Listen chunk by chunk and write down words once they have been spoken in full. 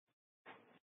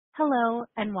Hello,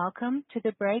 and welcome to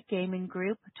the Bragg Gaming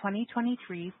Group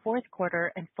 2023 fourth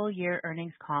quarter and full year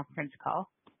earnings conference call.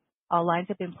 All lines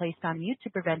have been placed on mute to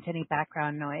prevent any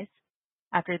background noise.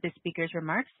 After the speaker's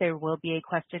remarks, there will be a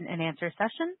question and answer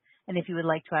session, and if you would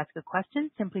like to ask a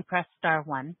question, simply press star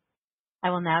one.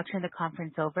 I will now turn the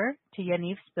conference over to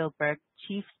Yaniv Spielberg,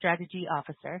 Chief Strategy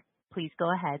Officer. Please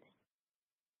go ahead.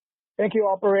 Thank you,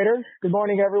 operator. Good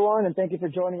morning, everyone, and thank you for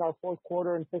joining our fourth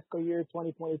quarter and fiscal year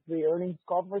 2023 earnings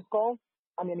conference call.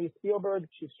 I'm Yaniv Spielberg,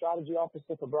 Chief Strategy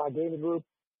Officer for Bragg Gaming Group.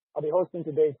 I'll be hosting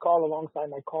today's call alongside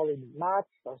my colleague, Matt,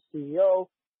 our CEO,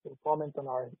 who will comment on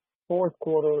our fourth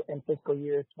quarter and fiscal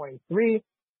year 23,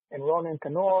 and Ronen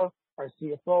Kannor, our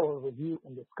CFO, will review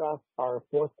and discuss our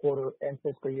fourth quarter and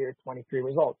fiscal year 23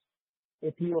 results.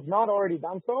 If you have not already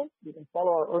done so, you can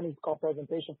follow our earnings call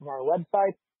presentation from our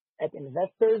website at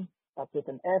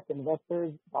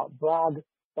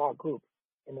investors.bragg.group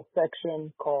in the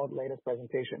section called Latest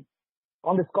Presentation.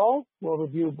 On this call, we'll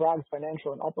review Bragg's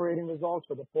financial and operating results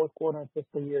for the fourth quarter and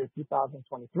fiscal year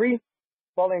 2023.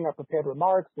 Following our prepared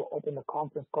remarks, we'll open the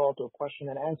conference call to a question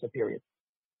and answer period.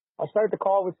 I'll start the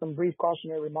call with some brief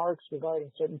cautionary remarks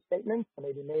regarding certain statements that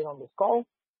may be made on this call.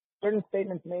 Certain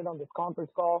statements made on this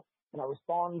conference call and our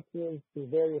responses to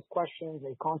various questions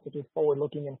may constitute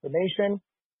forward-looking information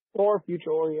or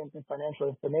future-oriented financial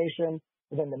information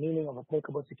within the meaning of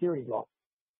applicable securities law.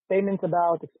 Statements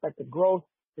about expected growth,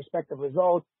 prospective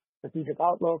results, strategic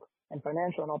outlook, and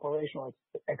financial and operational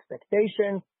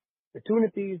expectations,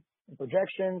 opportunities, and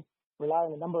projections rely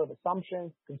on a number of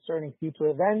assumptions concerning future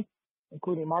events,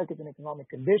 including market and economic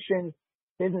conditions,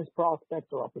 business prospects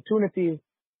or opportunities,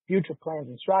 future plans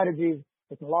and strategies,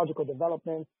 technological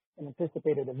developments, and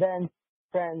anticipated events,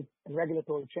 trends, and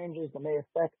regulatory changes that may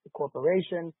affect the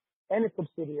corporation and its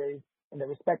subsidiaries and their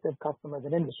respective customers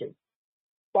and industries.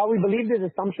 While we believe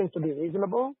these assumptions to be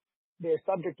reasonable, they are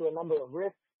subject to a number of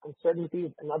risks,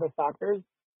 uncertainties, and other factors,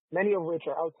 many of which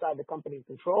are outside the company's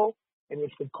control and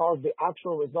which could cause the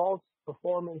actual results,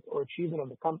 performance, or achievement of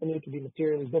the company to be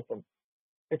materially different.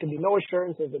 There can be no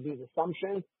assurances that these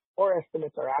assumptions or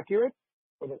estimates are accurate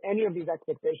or that any of these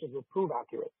expectations will prove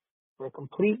accurate. For a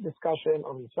complete discussion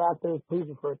on these factors, please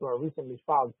refer to our recently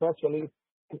filed press release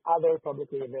and other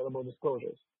publicly available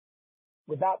disclosures.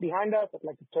 With that behind us, I'd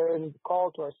like to turn the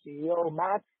call to our CEO,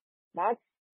 Matt. Matt?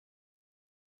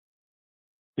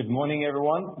 Good morning,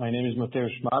 everyone. My name is Matevž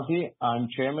Mazij. I'm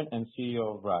Chairman and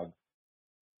CEO of Bragg.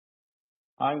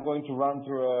 I'm going to run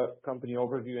through a company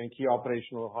overview and key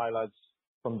operational highlights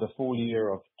from the full year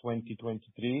of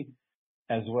 2023,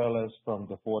 as well as from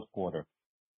the fourth quarter.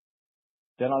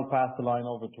 Then I'll pass the line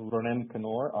over to Ronen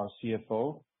Kannor, our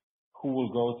CFO, who will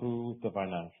go through the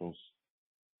financials.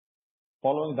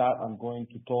 Following that, I'm going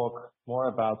to talk more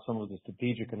about some of the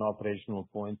strategic and operational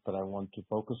points that I want to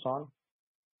focus on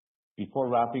before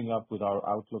wrapping up with our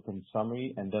outlook and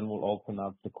summary, and then we'll open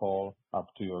up the call up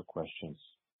to your questions.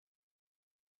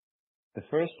 The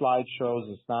first slide shows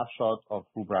a snapshot of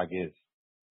who Bragg is.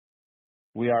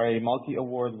 We are a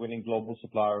multi-award winning global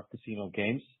supplier of casino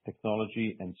games,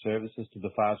 technology, and services to the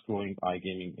fast-growing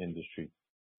iGaming industry.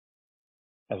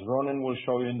 As Ronen will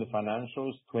show you in the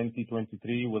financials,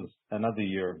 2023 was another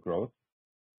year of growth,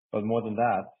 but more than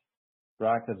that,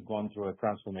 Bragg has gone through a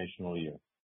transformational year.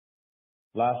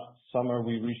 Last summer,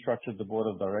 we restructured the board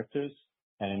of directors,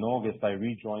 and in August, I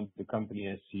rejoined the company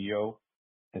as CEO,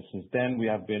 and since then, we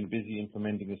have been busy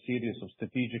implementing a series of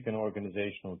strategic and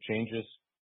organizational changes,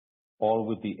 all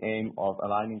with the aim of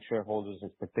aligning shareholders'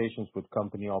 expectations with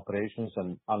company operations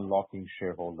and unlocking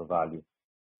shareholder value.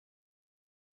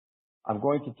 I'm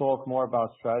going to talk more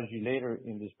about strategy later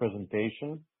in this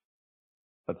presentation,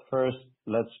 but first,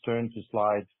 let's turn to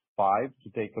slide 5 to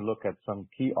take a look at some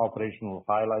key operational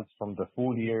highlights from the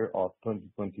full year of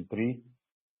 2023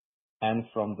 and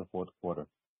from the fourth quarter.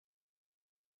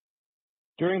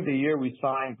 During the year, we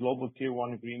signed global Tier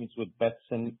 1 agreements with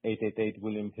Betson, 888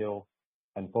 William Hill,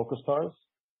 and PokerStars,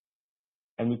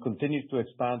 and we continue to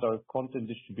expand our content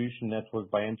distribution network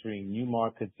by entering new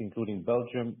markets including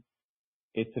Belgium,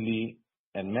 Italy,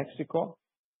 and Mexico,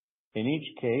 in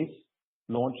each case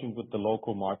launching with the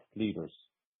local market leaders.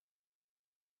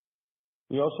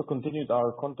 We also continued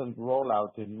our content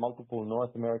rollout in multiple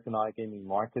North American iGaming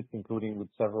markets, including with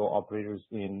several operators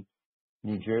in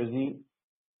New Jersey,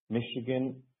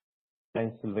 Michigan,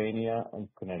 Pennsylvania, and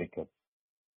Connecticut.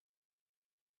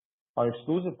 Our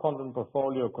exclusive content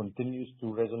portfolio continues to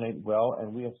resonate well,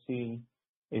 and we have seen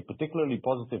a particularly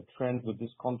positive trend with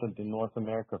this content in North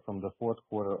America from the fourth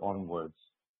quarter onwards.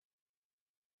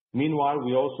 Meanwhile,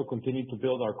 we also continue to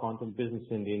build our content business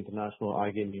in the international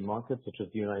iGaming markets such as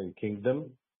the United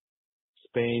Kingdom,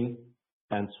 Spain,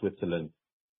 and Switzerland.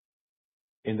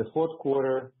 In the fourth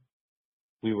quarter,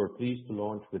 we were pleased to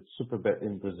launch with Superbet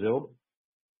in Brazil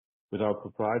with our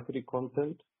proprietary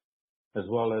content, as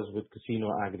well as with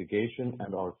casino aggregation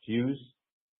and our Fuse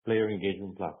player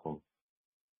engagement platform.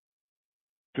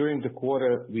 During the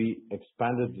quarter, we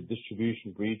expanded the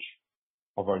distribution reach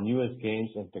of our newest games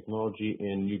and technology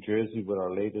in New Jersey with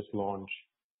our latest launch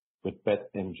with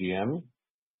BetMGM.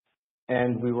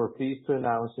 And we were pleased to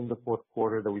announce in the fourth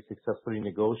quarter that we successfully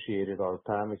negotiated our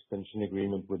PAM extension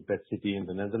agreement with BetCity in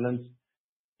the Netherlands,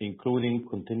 including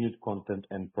continued content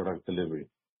and product delivery.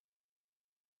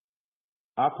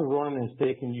 After Ronen has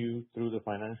taken you through the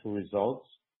financial results,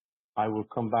 I will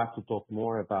come back to talk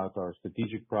more about our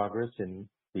strategic progress in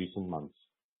recent months.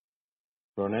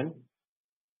 Ronen?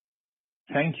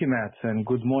 Thank you, Matt, and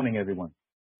good morning, everyone.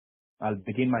 I'll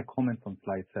begin my comments on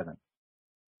slide 7.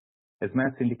 As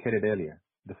Matt indicated earlier,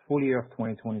 the full year of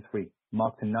 2023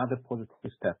 marked another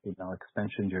positive step in our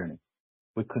expansion journey.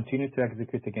 We continue to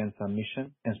execute against our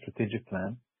mission and strategic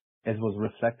plan, as was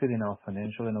reflected in our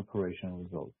financial and operational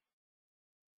results.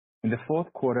 In the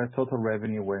fourth quarter, total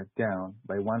revenue went down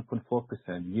by 1.4%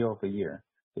 year-over-year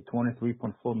to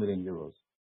 23.4 million euros,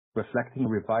 reflecting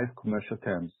revised commercial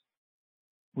terms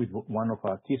with one of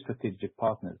our key strategic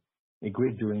partners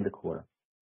agreed during the quarter.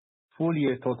 Full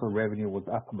year total revenue was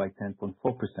up by 10.4%,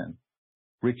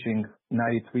 reaching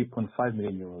 93.5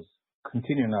 million euros,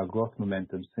 continuing our growth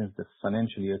momentum since the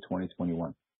financial year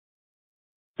 2021.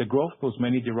 The growth was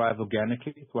mainly derived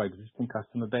organically through our existing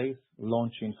customer base,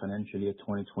 launching financial year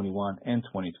 2021 and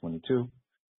 2022,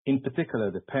 in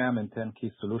particular the PAM and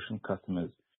turnkey solution customers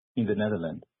in the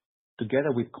Netherlands,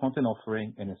 together with content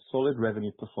offering and a solid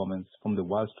revenue performance from the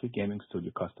Wild Streak Gaming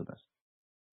Studio customers.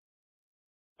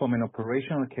 From an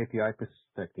operational KPI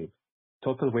perspective,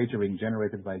 total wagering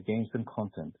generated by games and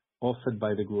content offered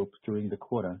by the group during the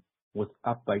quarter was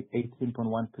up by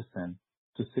 18.1%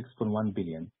 to 6.1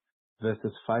 billion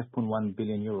versus 5.1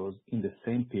 billion euros in the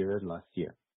same period last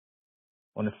year.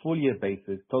 On a full year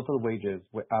basis, total wagers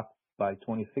were up by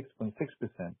 26.6%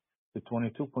 to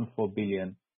 22.4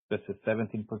 billion versus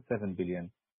 17.7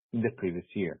 billion in the previous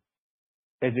year.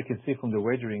 As you can see from the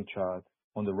wagering chart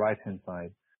on the right-hand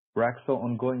side, Bragg saw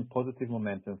ongoing positive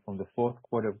momentum from the fourth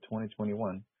quarter of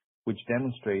 2021, which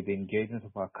demonstrate the engagement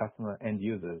of our customer end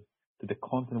users to the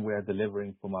content we are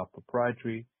delivering from our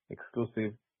proprietary,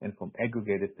 exclusive, and from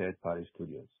aggregated third-party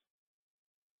studios.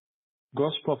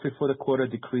 Gross profit for the quarter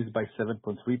decreased by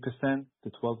 7.3%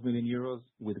 to 12 million euros,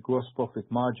 with gross profit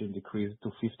margin decreased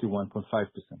to 51.5%.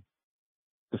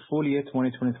 The full year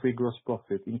 2023 gross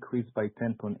profit increased by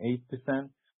 10.8%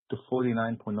 to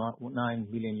 49.9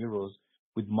 million euros,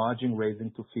 with margin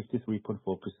raising to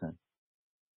 53.4%.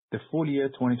 The full year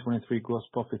 2023 gross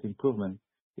profit improvement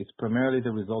is primarily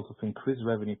the result of increased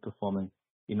revenue performance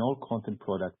in all content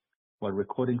products while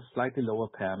recording slightly lower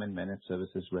PAM and managed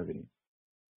services revenue.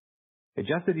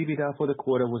 Adjusted EBITDA for the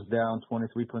quarter was down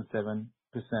 23.7%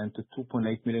 to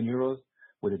 2.8 million euros,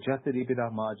 with adjusted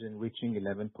EBITDA margin reaching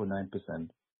 11.9%,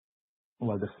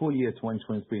 while the full year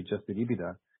 2023 adjusted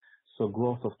EBITDA saw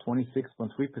growth of 26.3%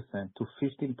 to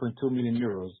 15.2 million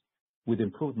euros, with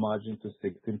improved margin to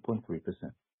 16.3%.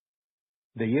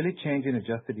 The yearly change in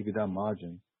adjusted EBITDA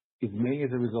margin is mainly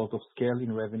as a result of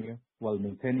scaling revenue while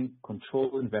maintaining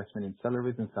controlled investment in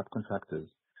salaries and subcontractors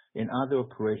and other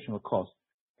operational costs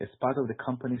as part of the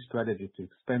company's strategy to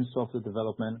expand software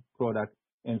development, product,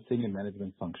 and senior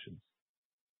management functions.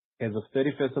 As of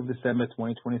 31st of December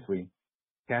 2023,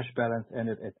 cash balance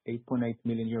ended at 8.8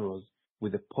 million euros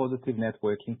with a positive net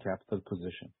working capital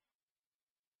position.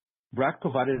 Bragg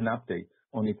provided an update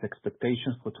on its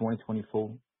expectations for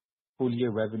 2024 full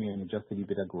year revenue and adjusted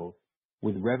EBITDA growth,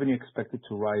 with revenue expected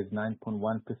to rise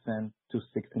 9.1% to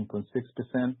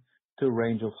 16.6% to a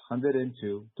range of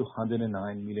 102 to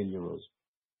 109 million euros,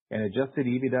 and adjusted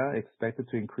EBITDA expected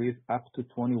to increase up to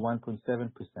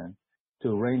 21.7% to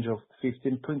a range of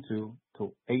 15.2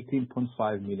 to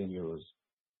 18.5 million euros.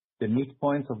 The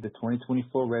midpoints of the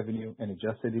 2024 revenue and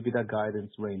adjusted EBITDA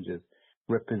guidance ranges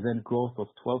represent growth of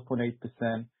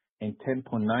 12.8% and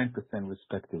 10.9%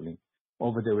 respectively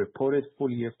over the reported full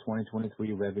year of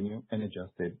 2023 revenue and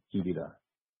adjusted EBITDA.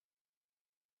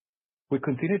 We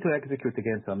continue to execute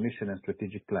against our mission and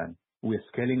strategic plan. We are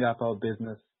scaling up our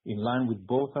business in line with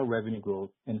both our revenue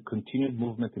growth and continued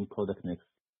movement in product mix,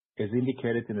 as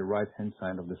indicated in the right-hand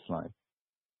side of the slide.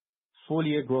 Full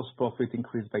year gross profit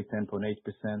increased by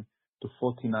 10.8% to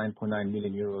 49.9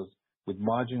 million euros, with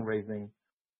margin raising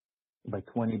by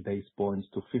 20 basis points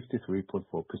to 53.4%.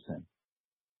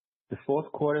 The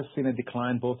fourth quarter seen a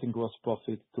decline both in gross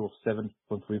profit to 7.3%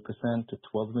 to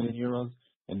 12 million euros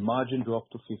and margin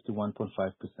dropped to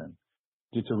 51.5%.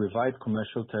 due to revised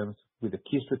commercial terms with a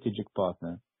key strategic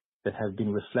partner that have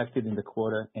been reflected in the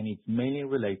quarter, and it's mainly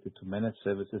related to managed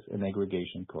services and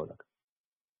aggregation products.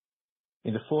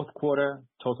 In the fourth quarter,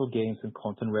 total games and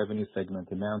content revenue segment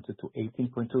amounted to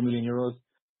 18.2 million euros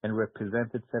and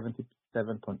represented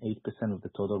 77.8% of the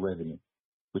total revenue,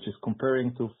 which is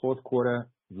comparing to fourth quarter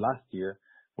last year,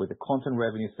 where the content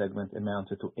revenue segment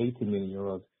amounted to 18 million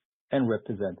euros and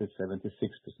represented 76%.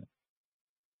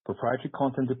 Proprietary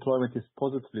content deployment is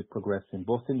positively progressing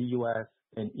both in the US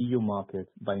and EU markets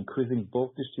by increasing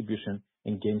both distribution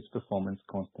and games performance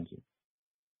constantly.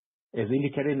 As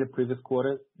indicated in the previous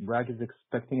quarters, Bragg is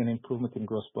expecting an improvement in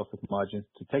gross profit margins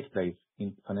to take place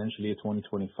in financial year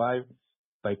 2025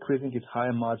 by increasing its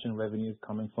higher margin revenues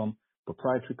coming from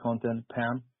proprietary content,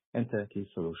 PAM, and turnkey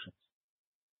solutions.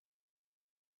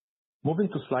 Moving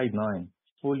to slide 9,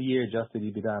 full year adjusted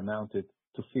EBITDA amounted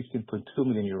to 15.2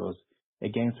 million euros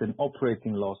against an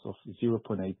operating loss of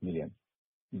 0.8 million.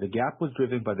 The gap was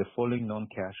driven by the following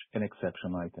non-cash and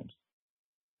exceptional items: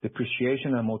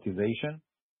 depreciation and amortization.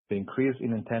 The increase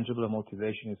in intangible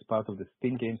amortization is part of the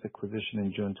Spin Games acquisition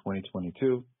in June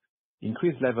 2022,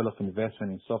 increased level of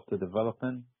investment in software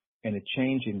development, and a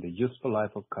change in the useful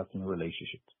life of customer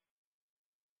relationships.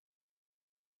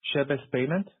 Share-based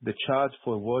payment, the charge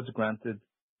for awards granted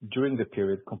during the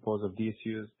period composed of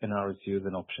DSUs and RSUs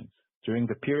and options. During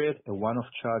the period, a one-off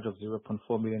charge of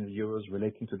 0.4 million euros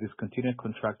relating to discontinued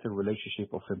contractor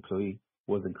relationship of employee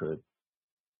was incurred.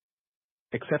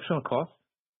 Exceptional cost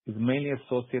is mainly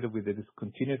associated with the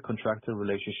discontinued contractor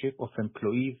relationship of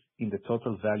employees in the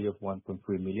total value of 1.3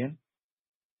 million,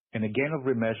 and a gain of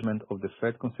remeasurement of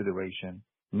deferred consideration,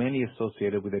 mainly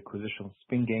associated with the acquisition of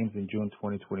Spin Games in June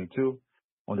 2022,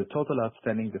 on the total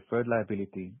outstanding deferred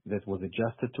liability that was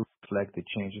adjusted to reflect the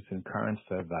changes in current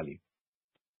fair value.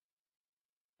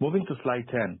 Moving to slide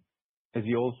 10, as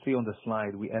you all see on the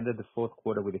slide, we ended the fourth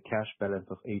quarter with a cash balance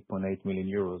of 8.8 million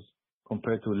euros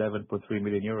compared to 11.3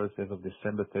 million euros as of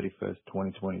December 31st,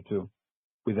 2022,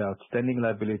 with an outstanding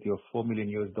liability of $4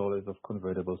 million of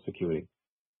convertible security.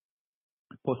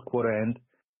 Post-quarter end,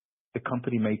 the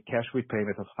company made cash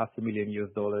repayment of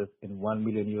 $500,000 and $1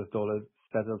 million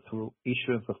settled through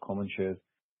issuance of common shares,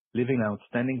 leaving an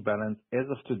outstanding balance as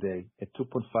of today at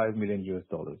 $2.5 million.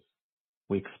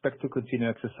 We expect to continue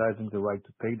exercising the right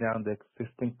to pay down the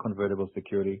existing convertible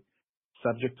security,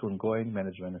 subject to ongoing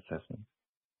management assessment.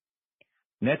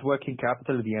 Net working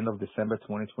capital at the end of December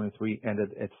 2023 ended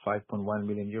at 5.1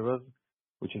 million euros,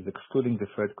 which is excluding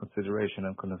deferred consideration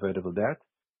and convertible debt,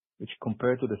 which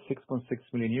compared to the 6.6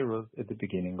 million euros at the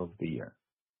beginning of the year.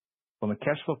 From a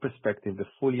cash flow perspective, the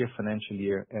full year financial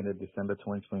year ended December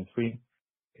 2023,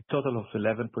 a total of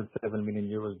 11.7 million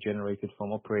euros generated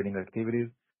from operating activities,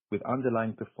 with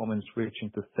underlying performance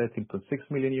reaching to 13.6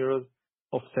 million euros,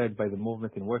 offset by the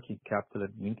movement in working capital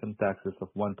and income taxes of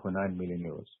 1.9 million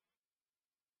euros.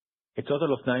 A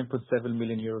total of 9.7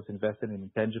 million euros invested in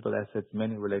intangible assets,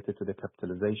 mainly related to the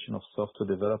capitalization of software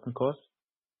development costs,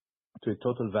 to a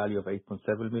total value of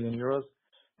 8.7 million euros,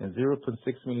 and 0.6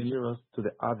 million euros to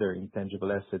the other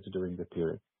intangible assets during the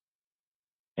period.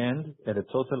 And at a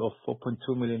total of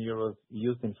 4.2 million euros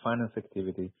used in finance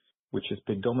activity, which is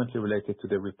predominantly related to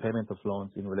the repayment of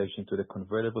loans in relation to the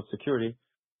convertible security,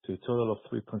 to a total of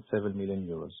 3.7 million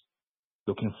euros.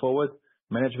 Looking forward,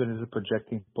 management is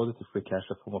projecting positive free cash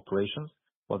flow from operations,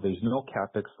 while there is no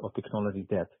capex or technology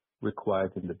debt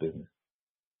required in the business.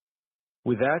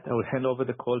 With that, I will hand over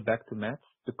the call back to Matt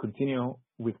to continue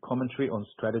with commentary on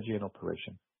strategy and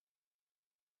operation.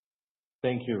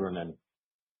 Thank you, Ronen.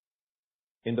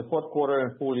 In the fourth quarter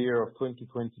and full year of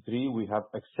 2023, we have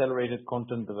accelerated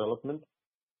content development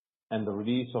and the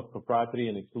release of proprietary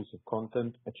and exclusive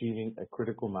content, achieving a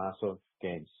critical mass of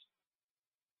games.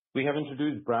 We have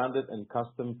introduced branded and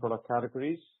custom product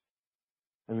categories,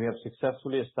 and we have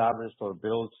successfully established or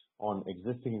built on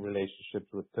existing relationships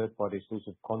with third-party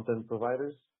exclusive content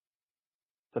providers,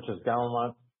 such as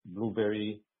Gamomat,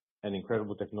 Blueberry, and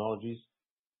Incredible Technologies.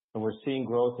 And we're seeing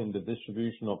growth in the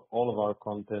distribution of all of our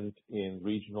content in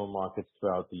regional markets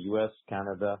throughout the US,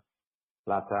 Canada,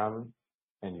 LATAM,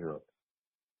 and Europe.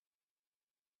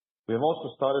 We have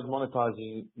also started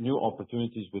monetizing new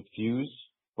opportunities with Fuse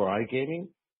for iGaming,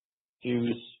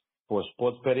 Fuse for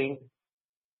sports betting,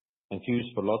 and Fuse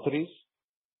for lotteries,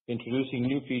 introducing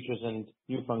new features and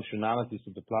new functionalities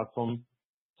to the platform,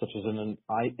 such as an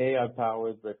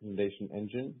AI-powered recommendation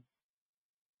engine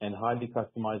and highly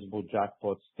customizable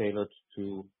jackpots tailored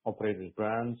to operators'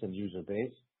 brands and user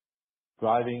base,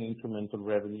 driving incremental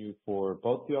revenue for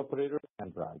both the operator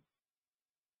and Bragg.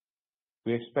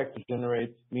 We expect to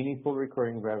generate meaningful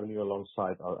recurring revenue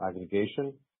alongside our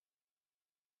aggregation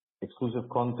exclusive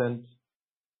content,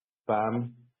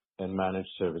 PAM, and managed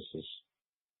services.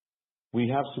 We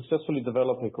have successfully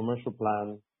developed a commercial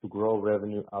plan to grow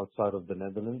revenue outside of the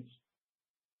Netherlands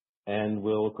and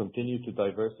will continue to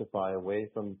diversify away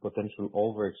from potential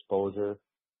overexposure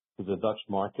to the Dutch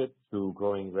market through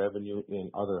growing revenue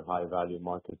in other high-value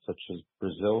markets such as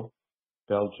Brazil,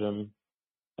 Belgium,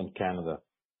 and Canada.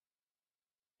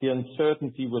 The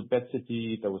uncertainty with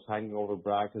BetCity that was hanging over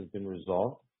Bragg has been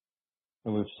resolved,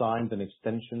 and we've signed an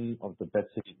extension of the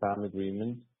BetCity PAM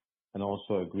agreement and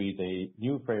also agreed a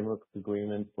new framework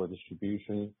agreement for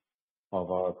distribution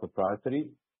of our proprietary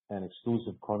and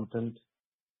exclusive content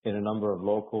in a number of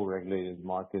local regulated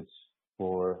markets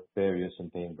for various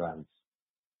Entain brands.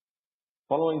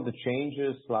 Following the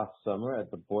changes last summer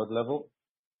at the board level,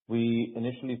 we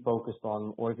initially focused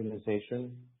on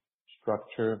organization,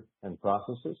 structure, and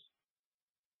processes,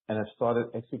 and have started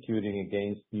executing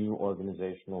against new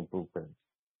organizational blueprints.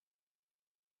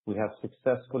 We have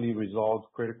successfully resolved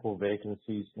critical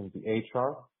vacancies in the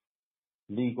HR,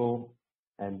 legal,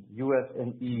 and US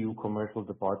and EU commercial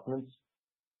departments,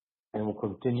 and will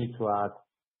continue to add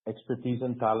expertise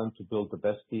and talent to build the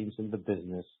best teams in the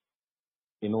business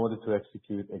in order to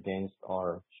execute against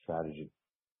our strategy.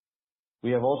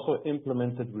 We have also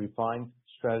implemented refined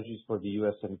strategies for the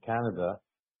US and Canada,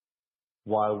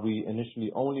 while we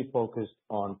initially only focused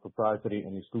on proprietary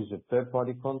and exclusive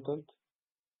third-party content,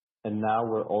 and now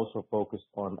we're also focused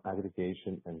on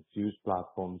aggregation and Fuse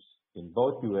platforms in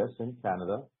both US and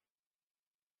Canada,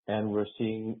 and we're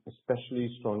seeing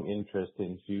especially strong interest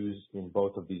in Fuse in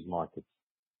both of these markets.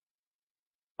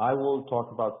 I will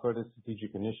talk about further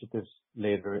strategic initiatives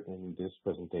later in this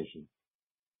presentation.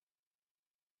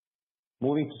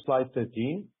 Moving to slide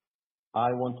 13,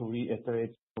 I want to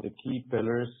reiterate the key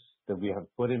pillars that we have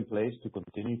put in place to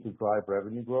continue to drive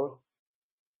revenue growth,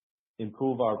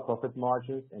 improve our profit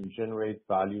margins, and generate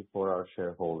value for our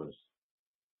shareholders.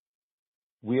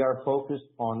 We are focused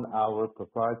on our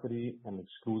proprietary and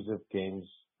exclusive games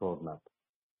roadmap.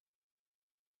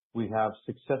 We have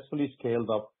successfully scaled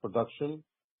up production,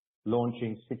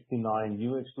 launching 69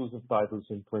 new exclusive titles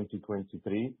in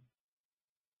 2023,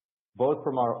 both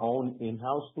from our own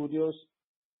in-house studios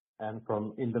and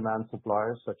from in-demand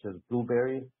suppliers such as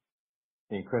Blueberry,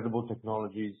 Incredible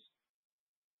Technologies,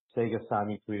 Sega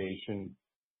Sammy Creation,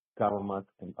 Gamomat,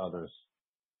 and others.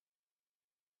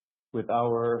 With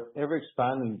our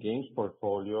ever-expanding games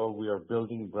portfolio, we are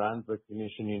building brand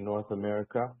recognition in North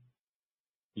America,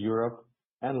 Europe,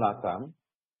 and LATAM,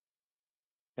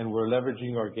 and we're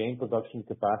leveraging our game production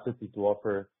capacity to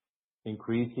offer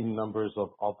increasing numbers of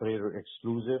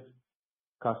operator-exclusive,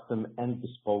 custom, and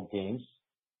bespoke games.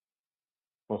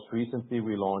 Most recently,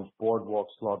 we launched Boardwalk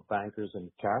Slot Bankers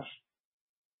and Cash,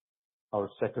 our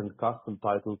second custom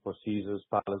title for Caesars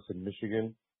Palace in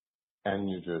Michigan and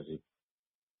New Jersey.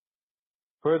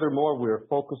 Furthermore, we are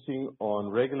focusing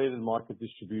on regulated market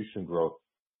distribution growth,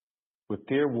 with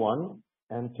Tier 1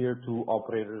 and Tier 2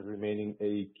 operators remaining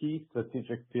a key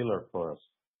strategic pillar for us,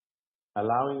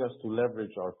 allowing us to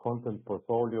leverage our content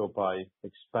portfolio by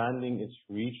expanding its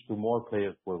reach to more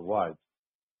players worldwide.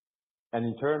 And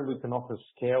in turn, we can offer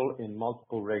scale in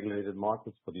multiple regulated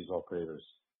markets for these operators.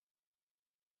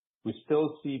 We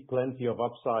still see plenty of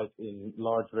upside in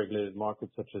large regulated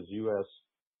markets such as US,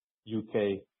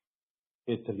 UK,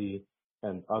 Italy,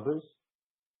 and others,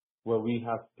 where we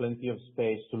have plenty of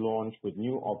space to launch with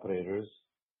new operators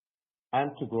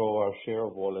and to grow our share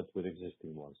of wallet with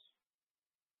existing ones.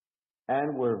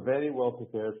 And we're very well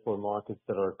prepared for markets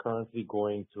that are currently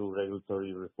going through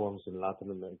regulatory reforms in Latin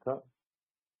America,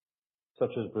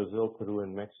 such as Brazil, Peru,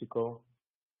 and Mexico,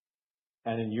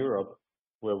 and in Europe,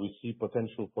 where we see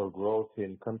potential for growth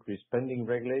in countries pending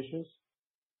regulations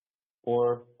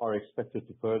or are expected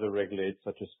to further regulate,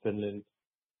 such as Finland,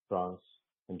 France,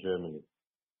 and Germany.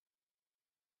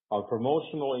 Our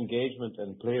promotional engagement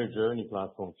and player journey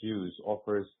platform, Fuse,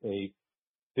 offers a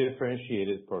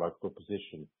differentiated product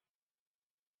proposition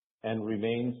and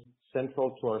remains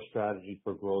central to our strategy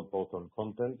for growth both on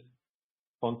content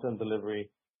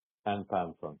delivery, and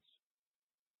PAM fronts.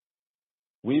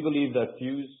 We believe that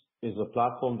Fuse is a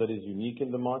platform that is unique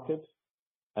in the market,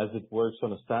 as it works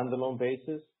on a standalone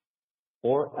basis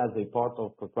or as a part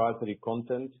of proprietary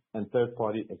content and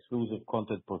third-party exclusive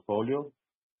content portfolio,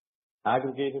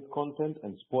 aggregated content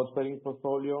and sports betting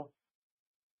portfolio,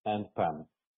 and PAM.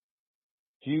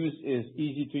 Fuse is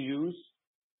easy to use,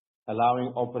 allowing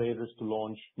operators to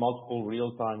launch multiple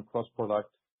real-time cross-product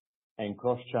and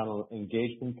cross-channel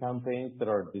engagement campaigns that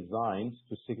are designed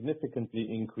to significantly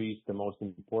increase the most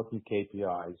important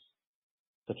KPIs,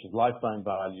 such as lifetime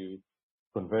value,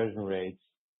 conversion rates,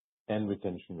 and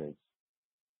retention rates.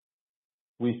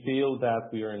 We feel that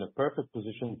we are in a perfect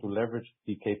position to leverage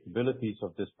the capabilities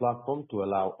of this platform to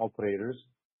allow operators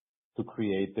to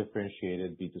create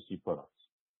differentiated B2C products.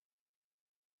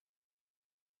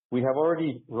 We have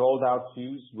already rolled out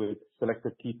Fuse with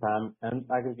selected key PAM and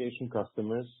aggregation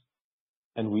customers,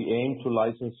 and we aim to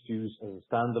license Fuse as a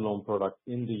standalone product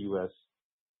in the US,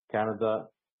 Canada,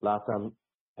 LATAM,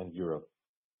 and Europe.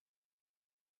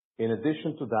 In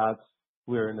addition to that,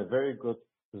 we are in a very good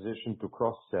position to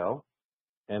cross-sell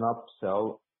and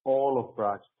upsell all of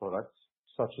Bragg's products,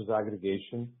 such as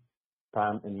aggregation,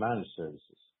 PAM, and managed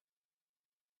services.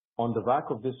 On the back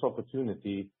of this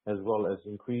opportunity, as well as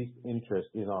increased interest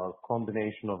in our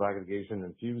combination of aggregation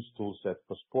and Fuse toolset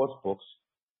for sportsbooks,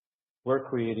 we're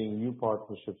creating new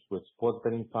partnerships with sports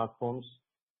betting platforms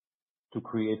to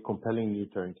create compelling new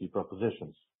turnkey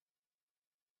propositions.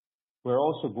 We're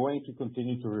also going to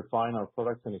continue to refine our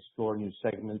products and explore new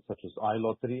segments such as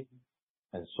iLottery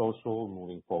and social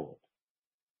moving forward.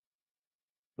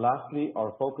 Lastly,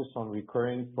 our focus on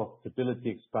recurring profitability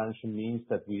expansion means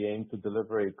that we aim to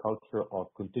deliver a culture of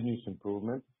continuous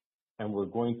improvement, and we're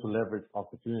going to leverage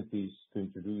opportunities to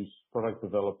introduce product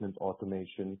development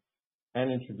automation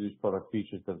and introduce product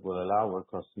features that will allow our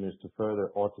customers to further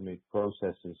automate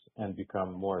processes and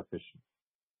become more efficient.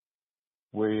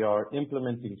 We are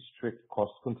implementing strict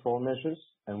cost control measures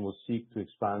and will seek to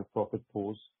expand profit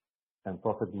pools and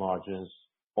profit margins,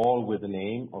 all with an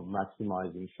aim of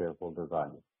maximizing shareholder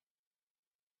value.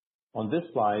 On this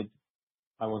slide,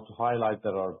 I want to highlight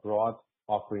that our broad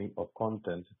offering of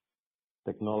content,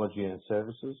 technology, and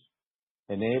services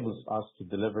enables us to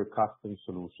deliver custom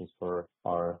solutions for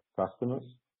our customers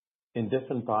in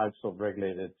different types of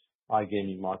regulated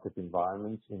iGaming market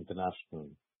environments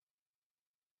internationally.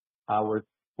 Our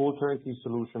full turnkey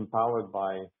solution, powered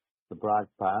by the Bragg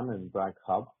PAM and Bragg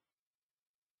Hub,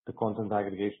 the content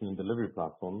aggregation and delivery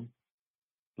platform,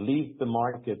 leads the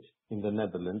market in the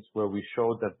Netherlands, where we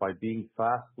showed that by being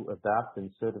fast to adapt and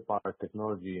certify our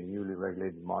technology in newly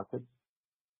regulated markets,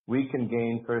 we can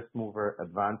gain first mover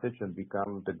advantage and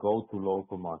become the go-to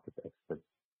local market experts.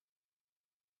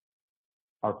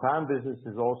 Our PAM business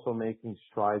is also making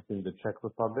strides in the Czech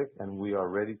Republic, and we are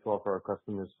ready to offer our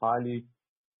customers highly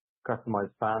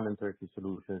customized PAM and turnkey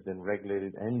solutions in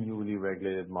regulated and newly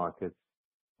regulated markets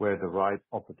where the right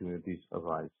opportunities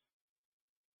arise.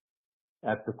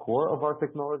 At the core of our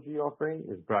technology offering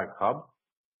is Bragg Hub,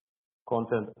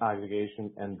 content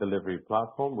aggregation and delivery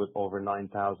platform with over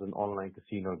 9,000 online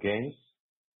casino games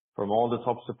from all the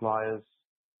top suppliers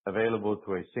available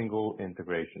through a single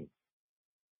integration.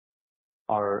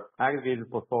 Our aggregated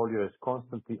portfolio is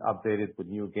constantly updated with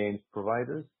new games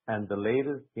providers and the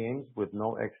latest games with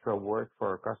no extra work for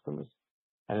our customers,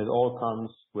 and it all comes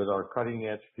with our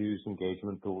cutting-edge Fuse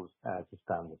engagement tools as a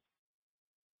standard.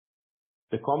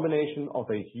 The combination of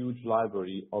a huge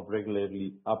library of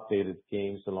regularly updated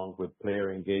games along with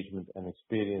player engagement and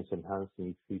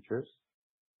experience-enhancing features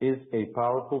is a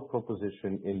powerful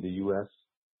proposition in the US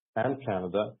and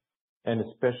Canada, and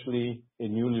especially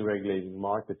in newly regulated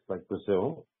markets like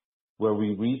Brazil, where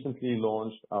we recently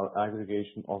launched our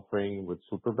aggregation offering with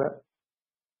Superbet,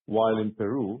 while in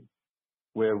Peru,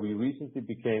 where we recently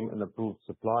became an approved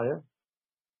supplier,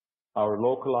 our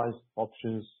localized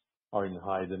options are in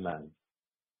high demand.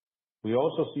 We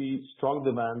also see strong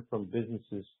demand from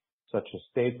businesses such as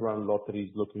state-run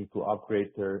lotteries looking to upgrade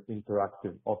their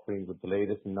interactive offering with the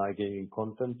latest in iGaming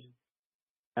content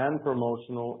and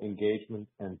promotional engagement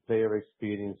and player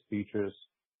experience features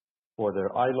for their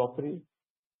iLottery,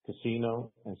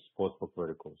 casino, and sportsbook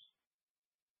verticals.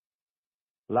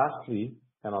 Lastly,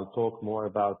 and I'll talk more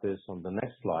about this on the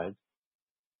next slide,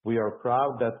 we are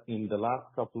proud that in the last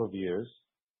couple of years,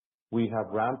 we have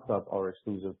ramped up our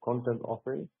exclusive content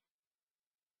offering,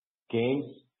 games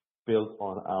built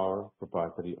on our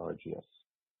proprietary RGS.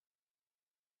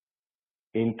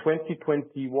 In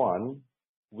 2021,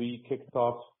 we kicked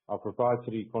off our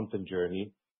proprietary content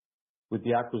journey with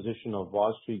the acquisition of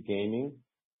Wild Streak Gaming,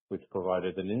 which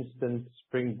provided an instant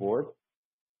springboard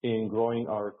in growing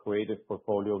our creative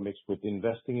portfolio mixed with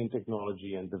investing in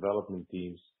technology and development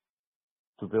teams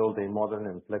to build a modern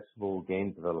and flexible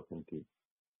game development team.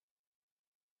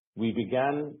 We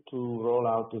began to roll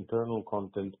out internal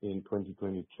content in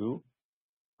 2022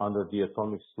 under the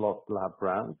Atomic Slot Lab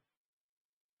brand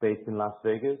based in Las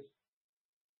Vegas,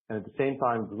 and at the same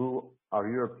time grew our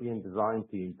European design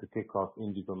team to kick off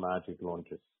Indigo Magic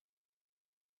launches.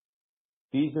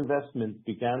 These investments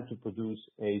began to produce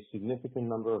a significant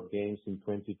number of games in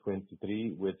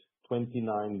 2023 with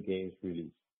 29 games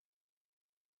released.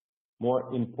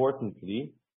 More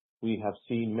importantly, we have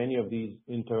seen many of these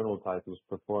internal titles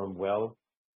perform well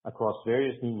across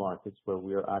various new markets where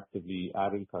we are actively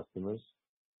adding customers,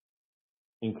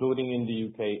 including in the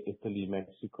U.K., Italy,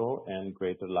 Mexico, and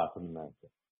Greater Latin America.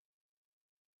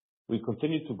 We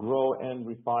continue to grow and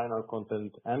refine our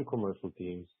content and commercial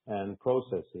teams and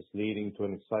processes, leading to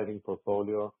an exciting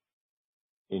portfolio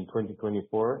in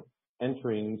 2024,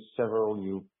 entering several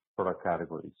new product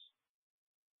categories.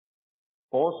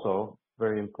 Also,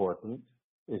 very important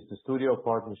is the studio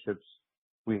partnerships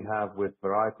we have with a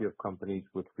variety of companies,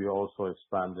 which we also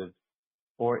expanded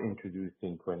or introduced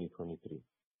in 2023.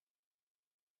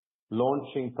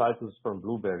 Launching titles from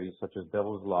Blueberry, such as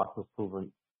Devil's Lock, has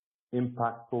proven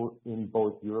impactful in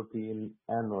both European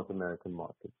and North American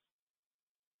markets.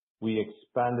 We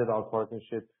expanded our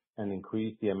partnership and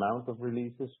increased the amount of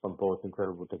releases from both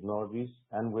Incredible Technologies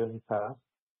and Willing Fast,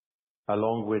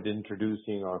 along with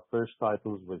introducing our first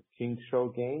titles with King Show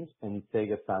Games and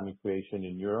Sega Sammy Creation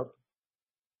in Europe,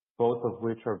 both of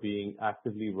which are being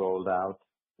actively rolled out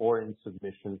or in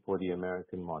submission for the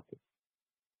American market.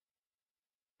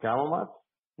 Gamomat,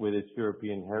 with its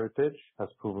European heritage, has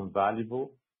proven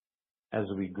valuable as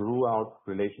we grew out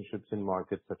relationships in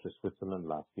markets such as Switzerland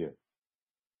last year.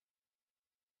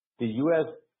 The U.S.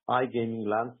 iGaming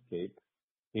landscape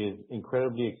is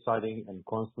incredibly exciting and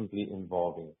constantly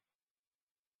evolving.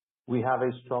 We have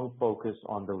a strong focus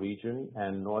on the region,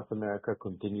 and North America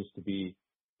continues to be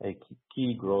a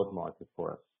key growth market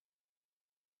for us.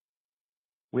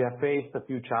 We have faced a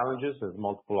few challenges as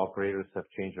multiple operators have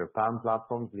changed their PAM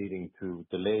platforms, leading to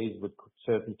delays with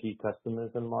certain key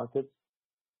customers and markets,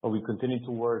 but we continue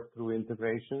to work through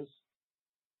integrations,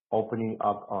 opening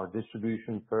up our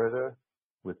distribution further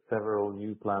with several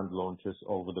new planned launches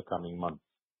over the coming months.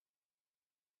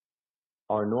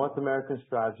 Our North American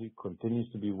strategy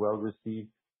continues to be well received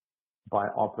by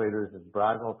operators as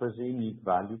Bragg offers a unique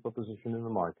value proposition in the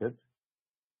market,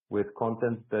 with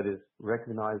content that is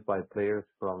recognized by players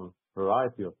from a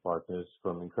variety of partners,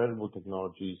 from Incredible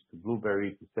Technologies to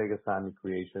Blueberry to Sega Sammy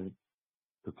Creation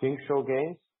to King Show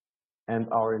Games, and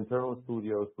our internal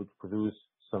studios, which produce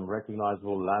some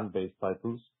recognizable land-based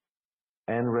titles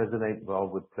and resonate well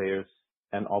with players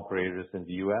and operators in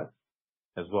the U.S.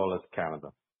 as well as Canada.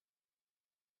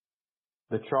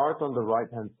 The chart on the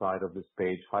right-hand side of this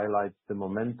page highlights the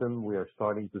momentum we are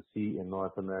starting to see in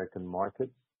North American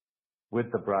markets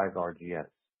with the Bragg RGS.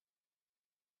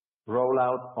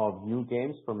 Rollout of new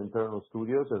games from internal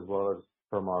studios as well as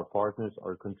from our partners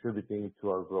are contributing to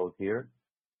our growth here.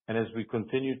 And as we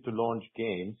continue to launch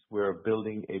games, we are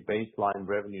building a baseline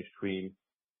revenue stream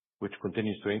which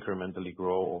continues to incrementally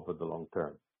grow over the long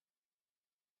term.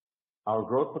 Our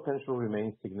growth potential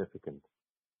remains significant.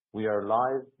 We are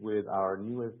live with our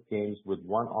newest games with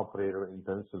one operator in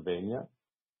Pennsylvania,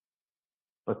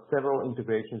 but several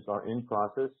integrations are in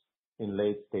process in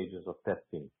late stages of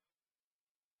testing.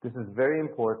 This is a very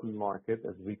important market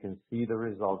as we can see the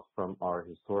results from our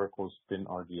historical Spin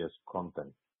RGS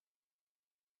content.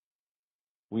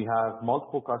 We have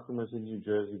multiple customers in New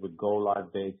Jersey with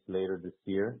go-live dates later this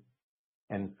year,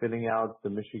 and filling out the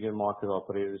Michigan market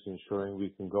operators, ensuring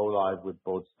we can go live with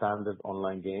both standard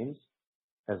online games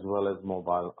as well as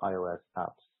mobile iOS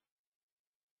apps.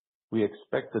 We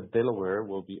expect that Delaware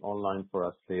will be online for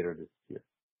us later this year.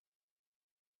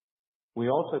 We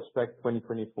also expect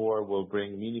 2024 will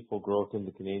bring meaningful growth in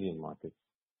the Canadian market.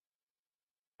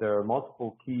 There are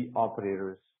multiple key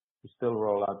operators who still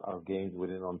roll out our games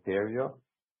within Ontario,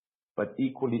 but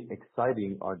equally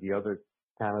exciting are the other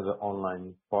Canada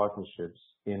online partnerships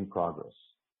in progress.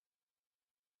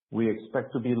 We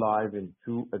expect to be live in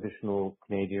 2 additional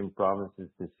Canadian provinces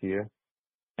this year,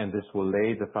 and this will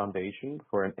lay the foundation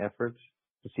for an effort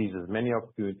to seize as many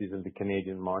opportunities in the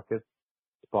Canadian market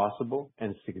as possible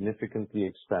and significantly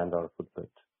expand our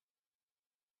footprint.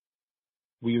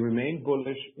 We remain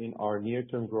bullish in our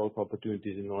near-term growth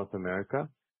opportunities in North America,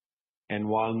 and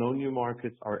while no new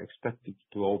markets are expected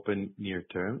to open near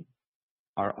term,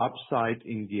 our upside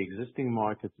in the existing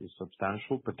markets is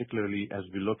substantial, particularly as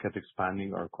we look at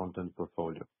expanding our content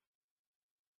portfolio.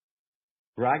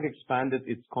 Bragg expanded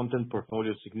its content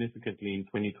portfolio significantly in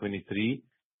 2023,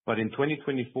 but in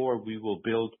 2024 we will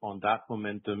build on that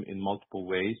momentum in multiple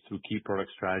ways through key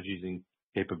product strategies and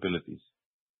capabilities.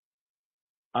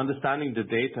 Understanding the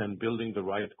data and building the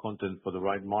right content for the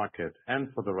right market and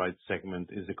for the right segment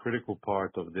is a critical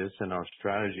part of this, and our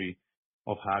strategy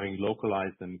of having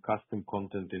localized and custom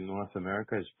content in North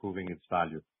America is proving its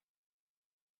value.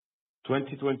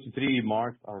 2023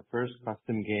 marked our first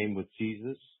custom game with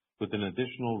Caesars, with an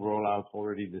additional rollout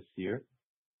already this year,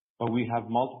 but we have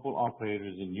multiple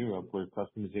operators in Europe where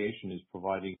customization is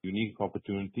providing unique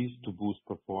opportunities to boost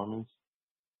performance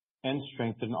and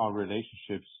strengthen our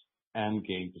relationships and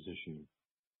game positioning.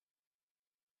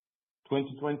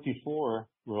 2024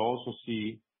 will also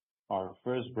see our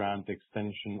first brand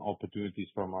extension opportunities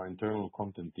from our internal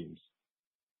content teams.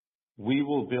 We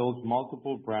will build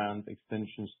multiple brand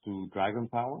extensions to Dragon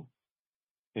Power,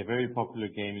 a very popular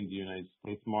game in the United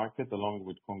States market, along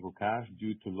with Congo Cash,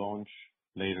 due to launch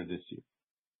later this year.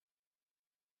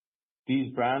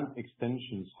 These brand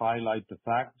extensions highlight the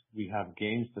fact we have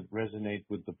games that resonate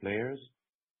with the players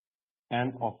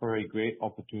and offer a great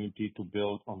opportunity to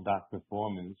build on that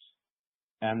performance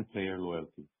and player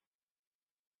loyalty.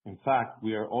 In fact,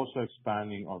 we are also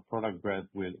expanding our product breadth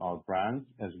with our brands,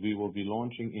 as we will be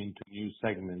launching into new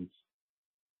segments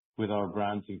with our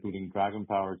brands, including Dragon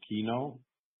Power Keno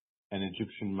and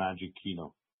Egyptian Magic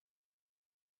Keno.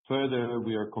 Further,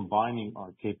 we are combining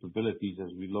our capabilities as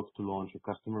we look to launch a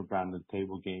customer-branded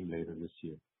table game later this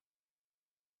year.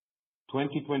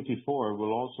 2024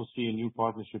 will also see a new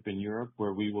partnership in Europe,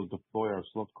 where we will deploy our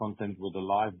slot content with a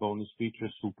live bonus feature,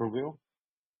 Super Wheel,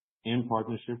 in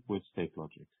partnership with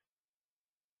StakeLogic.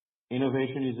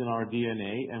 Innovation is in our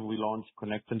DNA, and we launch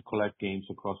Connect and Collect games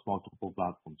across multiple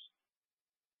platforms.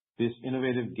 This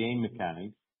innovative game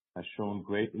mechanic has shown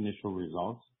great initial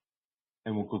results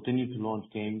and will continue to launch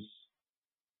games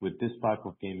with this type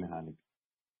of game mechanic.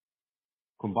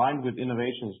 Combined with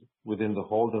innovations within the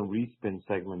hold and respin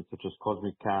segments such as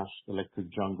Cosmic Cash,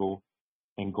 Electric Jungle,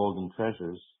 and Golden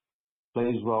Treasures,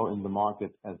 plays well in the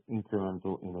market as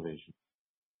incremental innovation.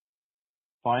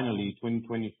 Finally,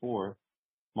 2024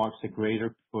 marks a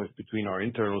greater push between our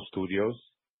internal studios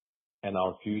and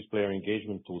our Fuse player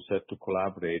engagement toolset to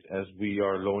collaborate, as we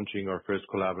are launching our first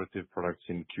collaborative products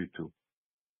in Q2.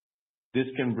 This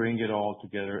can bring it all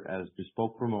together as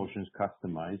bespoke promotions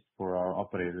customized for our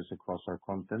operators across our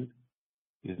content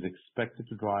is expected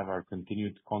to drive our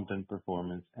continued content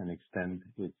performance and extend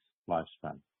its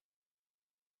lifespan.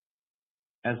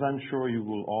 As I'm sure you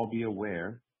will all be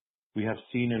aware, we have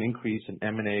seen an increase in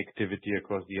M&A activity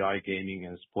across the iGaming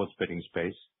and sports betting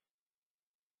space,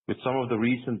 with some of the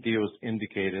recent deals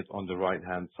indicated on the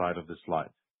right-hand side of the slide.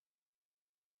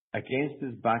 Against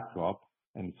this backdrop,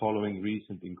 and following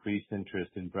recent increased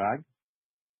interest in Bragg,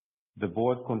 the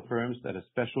board confirms that a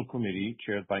special committee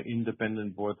chaired by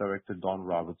independent board director Don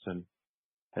Robertson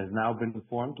has now been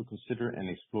formed to consider and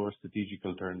explore strategic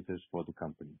alternatives for the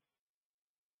company.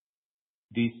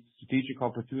 These strategic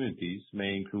opportunities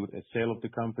may include a sale of the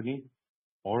company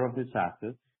or of its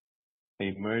assets,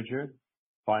 a merger,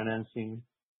 financing,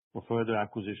 or further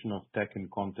acquisition of tech and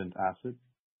content assets,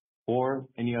 or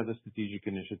any other strategic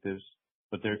initiatives,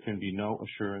 but there can be no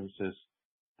assurances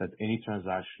that any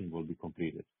transaction will be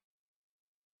completed.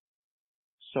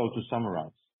 So to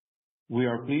summarize, we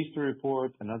are pleased to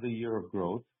report another year of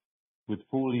growth, with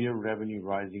full year revenue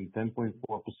rising 10.4%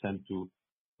 to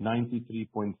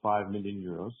 93.5 million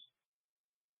euros,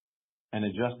 and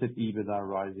adjusted EBITDA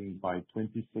rising by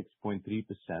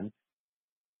 26.3%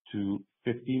 to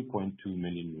 15.2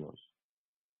 million euros.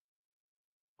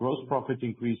 Gross profit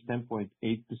increased 10.8%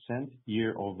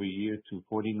 year-over-year to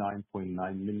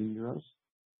 49.9 million euros.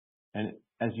 And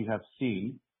as you have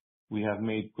seen, we have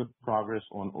made good progress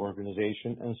on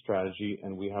organization and strategy,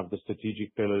 and we have the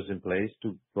strategic pillars in place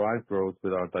to drive growth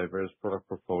with our diverse product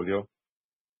portfolio,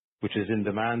 which is in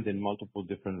demand in multiple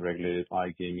different regulated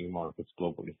iGaming markets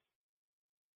globally.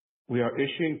 We are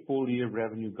issuing full year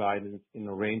revenue guidance in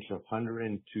a range of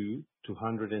 102 to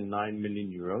 109 million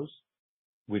euros,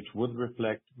 which would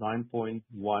reflect 9.1%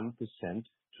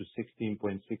 to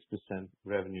 16.6%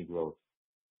 revenue growth,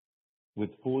 with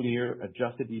full year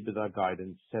adjusted EBITDA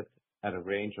guidance set at a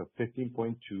range of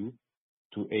 15.2 to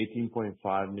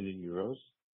 18.5 million euros,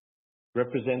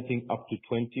 representing up to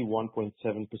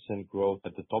 21.7% growth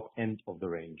at the top end of the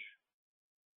range.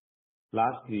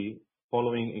 Lastly,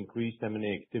 following increased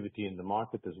M&A activity in the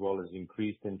market as well as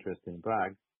increased interest in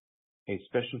Bragg, a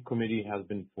special committee has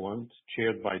been formed,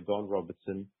 chaired by Don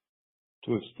Robertson,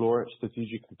 to explore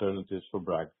strategic alternatives for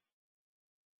Bragg.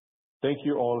 Thank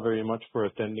you all very much for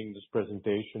attending this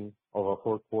presentation of our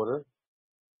fourth quarter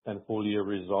and full year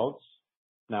results.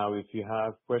 Now, if you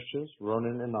have questions,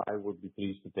 Ronan and I would be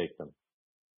pleased to take them.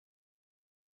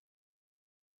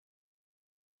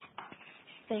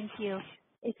 Thank you.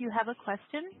 If you have a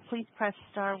question, please press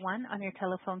star 1 on your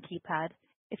telephone keypad.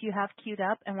 If you have queued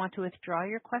up and want to withdraw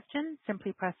your question,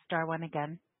 simply press star 1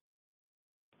 again.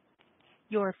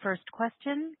 Your first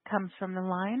question comes from the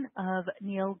line of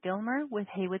Neil Gilmer with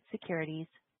Haywood Securities.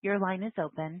 Your line is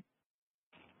open.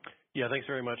 Yeah, thanks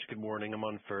very much. Good morning. I'm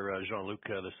on for Jean-Luc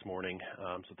this morning,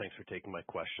 so thanks for taking my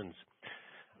questions.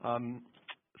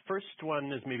 First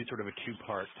one is maybe sort of a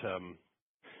two-part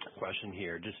question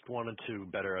here. Just wanted to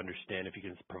better understand if you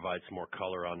can provide some more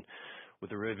color on, with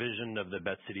the revision of the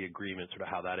BetCity agreement, sort of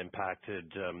how that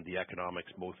impacted the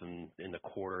economics both in the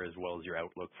quarter as well as your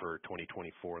outlook for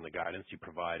 2024 and the guidance you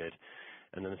provided.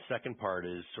 And then the second part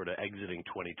is sort of exiting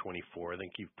 2024. I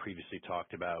think you've previously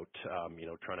talked about,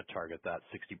 trying to target that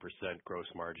 60% gross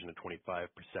margin and 25%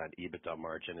 EBITDA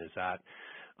margin. Is that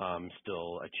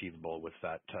still achievable with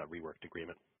that reworked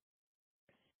agreement?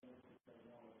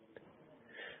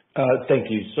 Thank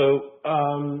you. So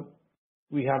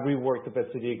we have reworked the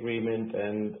BetCity agreement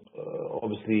and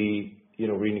obviously,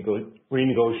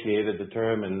 renegotiated the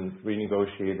term and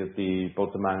renegotiated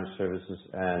both the managed services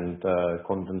and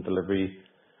content delivery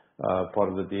part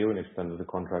of the deal and extended the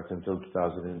contract until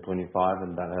 2025,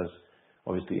 and that has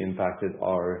obviously impacted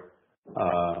our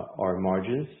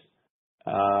margins.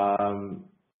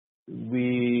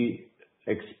 We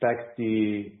expect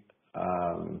the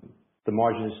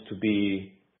margins to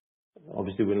be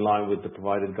obviously in line with the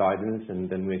provided guidance, and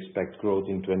then we expect growth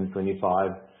in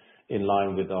 2025 in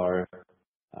line with our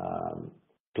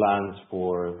plans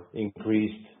for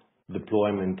increased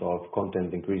deployment of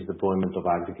content, increased deployment of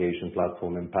aggregation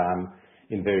platform and PAM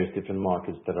in various different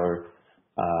markets that are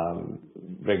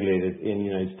regulated in the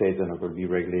United States and are going to be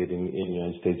regulating in the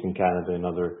United States and Canada and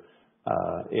other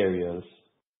areas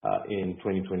in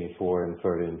 2024 and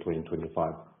further in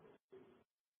 2025.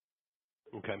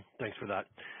 Okay, thanks for that.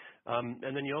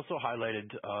 And then you also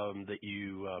highlighted that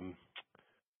you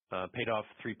paid off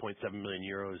 3.7 million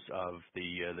euros of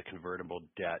the convertible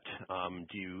debt.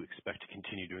 Do you expect to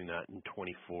continue doing that in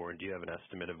 24? And do you have an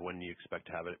estimate of when you expect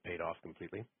to have it paid off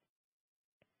completely?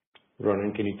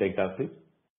 Ronan, can you take that, please?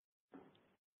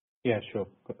 Yeah, sure.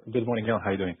 Good morning, Neil.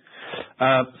 How are you doing?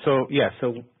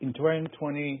 So in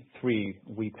 2023,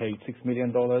 we paid $6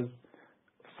 million,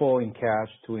 $4 in cash,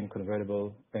 $2 in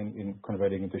convertible, and in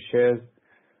converting into shares.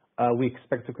 We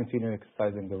expect to continue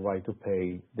exercising the right to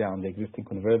pay down the existing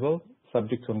convertible,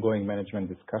 subject to ongoing management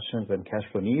discussions and cash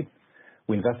flow needs.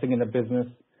 We're investing in the business,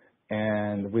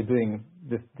 and we're doing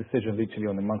this decision literally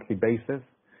on a monthly basis.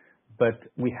 But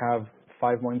we have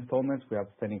 5 more installments. We are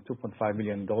spending $2.5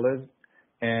 million,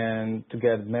 and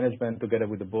management, together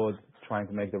with the board, is trying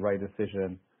to make the right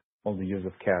decision on the use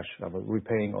of cash, of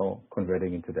repaying or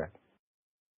converting into debt.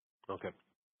 Okay,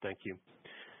 thank you.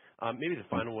 Maybe the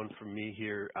final one from me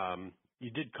here. You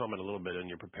did comment a little bit on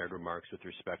your prepared remarks with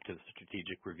respect to the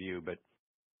strategic review, but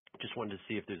just wanted to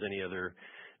see if there's any other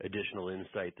additional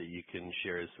insight that you can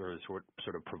share as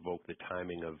sort of provoke the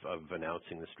timing of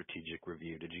announcing the strategic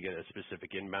review. Did you get a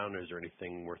specific inbound, or is there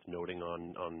anything worth noting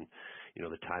on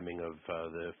the timing of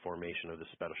the formation of the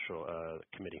special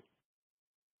committee?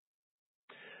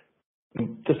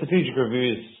 The strategic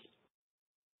review is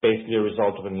basically a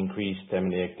result of an increased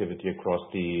M&A activity across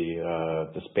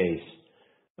the space.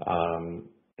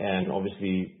 And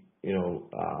obviously,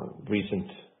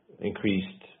 recent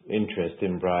increased interest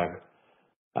in Bragg,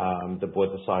 the board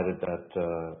decided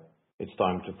that it's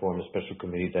time to form a special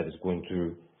committee that is going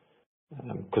to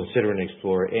consider and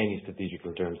explore any strategic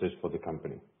alternatives for the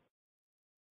company.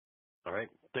 All right.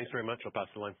 Thanks very much. I'll pass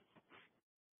the line.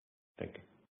 Thank you.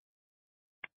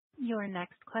 Your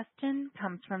next question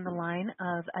comes from the line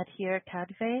of Adhir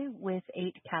Kadve with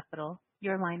 8 Capital.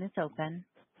 Your line is open.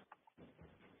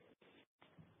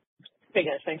 Hey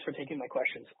guys, thanks for taking my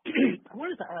questions. I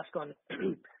wanted to ask on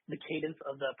the cadence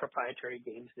of the proprietary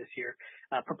games this year,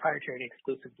 proprietary and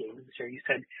exclusive games this year. You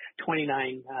said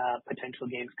 29 potential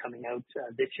games coming out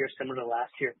this year, similar to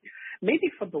last year. Maybe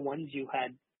from the ones you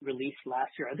had released last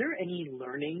year, are there any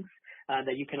learnings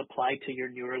that you can apply to your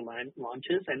newer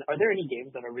launches? And are there any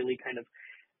games that are really kind of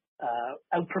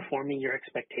outperforming your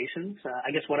expectations?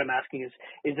 I guess what I'm asking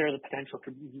is there the potential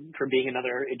for being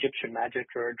another Egyptian Magic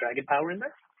or Dragon Power in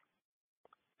there?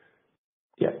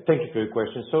 Yeah, thank you for your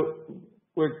question. So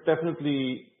we're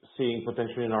definitely seeing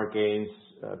potential in our games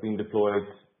being deployed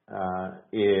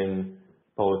in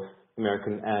both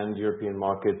American and European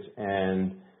markets,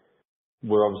 and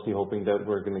we're obviously hoping that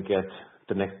we're going to get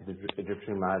the next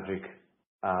Egyptian Magic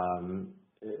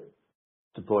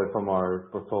deployed from our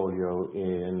portfolio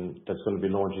that's going to be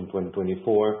launched in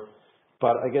 2024.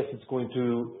 But I guess it's going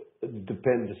to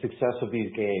depend, the success of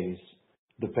these games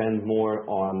depend more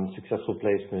on successful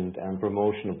placement and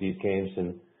promotion of these games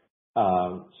and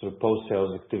sort of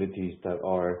post-sales activities that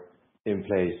are in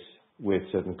place with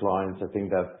certain clients. I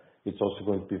think that it's also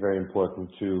going to be very important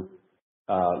to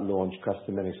launch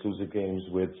custom and exclusive games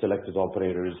with selected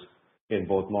operators in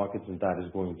both markets, and that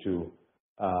is going to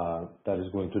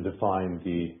define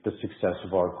the success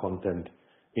of our content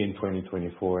in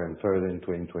 2024 and further in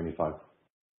 2025.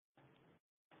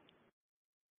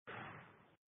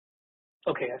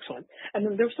 Okay, excellent. And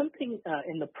then there was something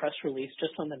in the press release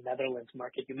just on the Netherlands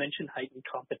market. You mentioned heightened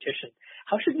competition.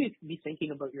 How should we be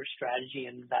thinking about your strategy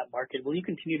in that market? Will you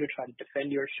continue to try to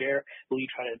defend your share? Will you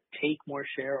try to take more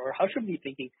share? Or how should we be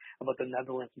thinking about the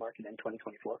Netherlands market in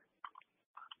 2024?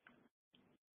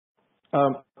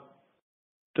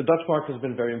 The Dutch market has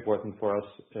been very important for us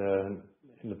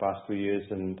in the past 2 years,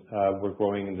 and we're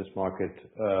growing in this market.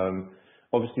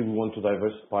 Obviously, we want to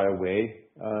diversify away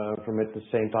from it at the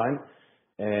same time,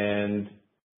 and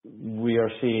we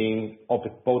are seeing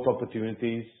both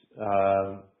opportunities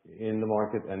in the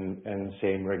market and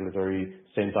same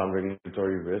time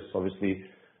regulatory risks. Obviously,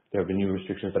 there have been new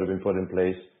restrictions that have been put in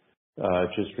place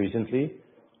just recently.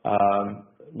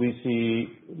 We see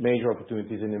major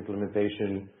opportunities in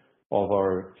implementation of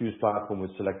our Fuse platform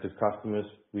with selected customers.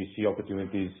 We see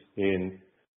opportunities in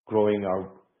growing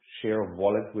our share of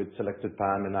wallet with selected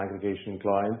PAM and aggregation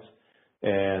clients.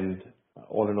 And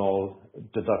all in all,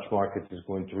 the Dutch market is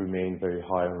going to remain very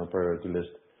high on the priority list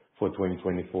for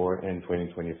 2024 and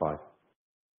 2025.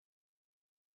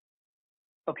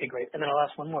 Okay, great. And then I'll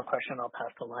ask one more question, and I'll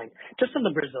pass the line. Just in the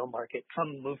Brazil market,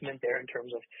 some movement there in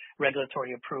terms of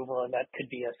regulatory approval, and that could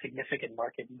be a significant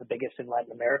market, the biggest in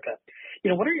Latin America.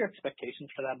 What are your expectations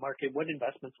for that market? What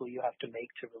investments will you have to make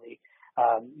to really,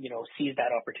 seize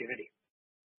that opportunity?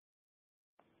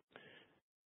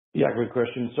 Yeah, great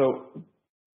question. So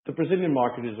the Brazilian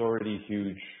market is already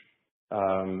huge.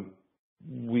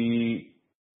 We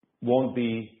won't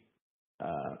be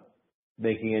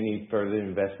making any further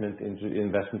investments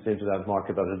into that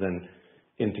market other than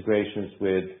integrations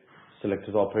with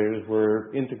selected operators.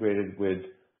 We're integrated with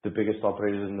the biggest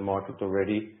operators in the market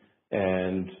already,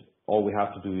 and all we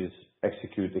have to do is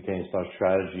execute against our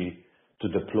strategy to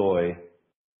deploy,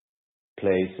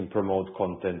 place, and promote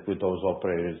content with those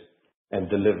operators and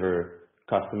deliver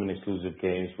custom and exclusive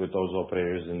games with those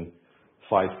operators and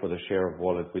fight for the share of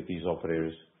wallet with these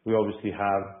operators. We obviously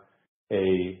have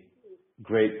a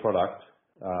great product.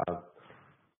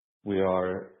 We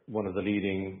are one of the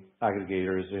leading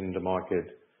aggregators in the market.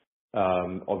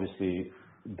 Obviously,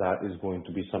 that is going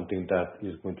to be something that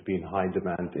is going to be in high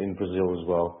demand in Brazil as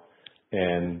well.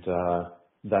 And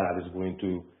that is going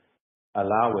to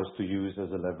allow us to use as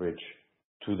a leverage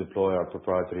to deploy our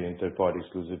proprietary and third-party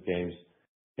exclusive games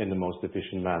in the most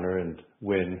efficient manner and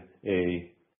win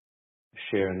a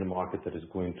share in the market that is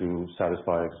going to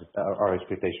satisfy our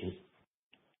expectations.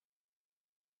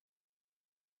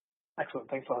 Excellent.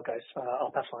 Thanks a lot, guys.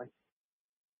 I'll pass the line.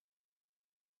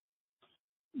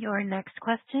 Your next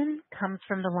question comes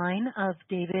from the line of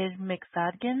David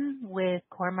McFadgen with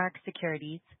Cormark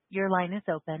Securities. Your line is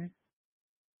open.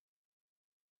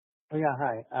 Oh, yeah.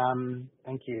 Hi.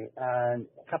 Thank you.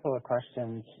 A couple of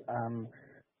questions.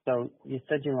 So you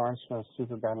said you launched a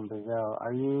Superbet in Brazil.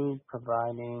 Are you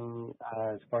providing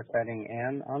sports betting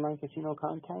and online casino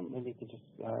content? Maybe you could just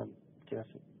give us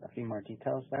a few more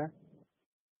details there.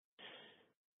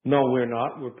 No, we're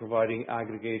not. We're providing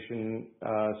aggregation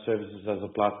services as a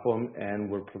platform, and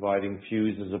we're providing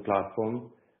Fuse as a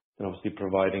platform, and obviously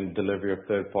providing delivery of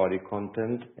third-party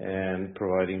content and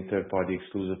providing third-party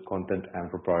exclusive content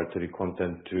and proprietary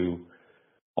content to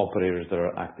operators that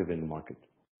are active in the market.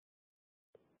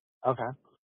 Okay.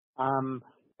 And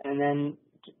then,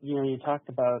 you talked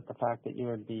about the fact that you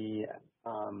would be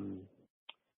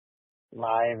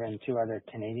live in 2 other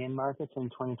Canadian markets in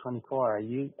 2024. Do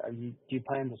you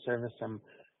plan to service them?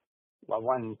 Well,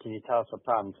 1, can you tell us what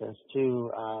provinces?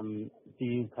 2, do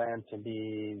you plan to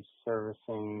be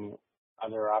servicing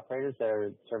other operators that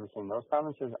are servicing those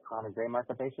provinces on a gray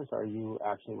market basis, or are you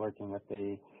actually working with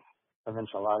the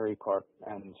provincial lottery corp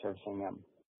and servicing them?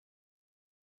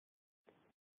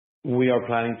 We are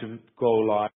planning to go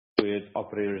live with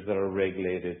operators that are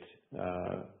regulated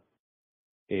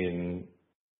in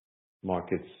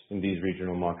markets, in these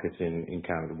regional markets in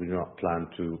Canada. We do not plan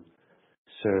to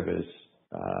service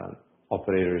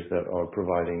operators that are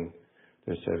providing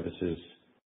their services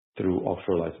through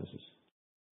offshore licenses.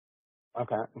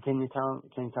 Okay. Can you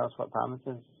tell us what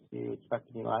provinces you expect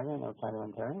to be live in outside of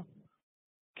Ontario?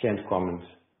 Can't comment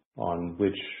on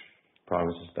which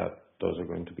provinces that those are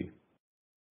going to be.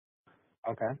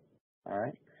 Okay. All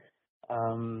right.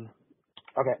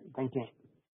 Okay. Thank you.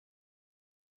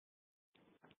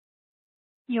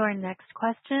 Your next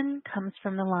question comes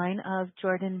from the line of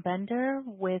Jordan Bender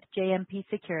with JMP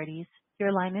Securities.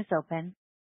 Your line is open.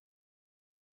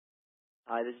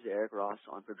 Hi, this is Eric Ross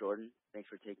on for Jordan. Thanks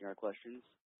for taking our questions.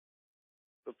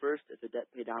 So first, if the debt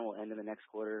pay down will end in the next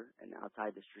quarter and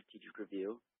outside the strategic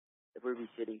review, if we'd be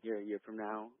sitting here a year from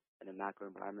now and the macro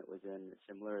environment was in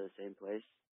similar or the same place,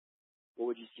 what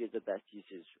would you see as the best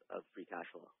usage of free cash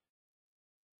flow?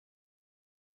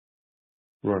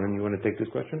 Ronan, you want to take this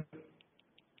question?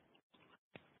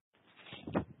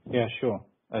 Yeah, sure.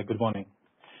 Good morning.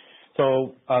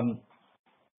 So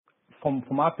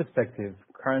from our perspective,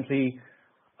 currently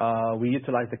we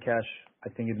utilize the cash, I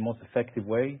think, in the most effective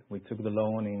way. We took the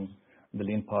loan the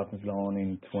Lean Partners loan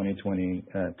in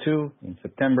 2022 in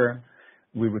September.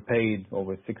 We repaid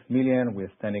over 6 million.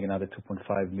 We're spending another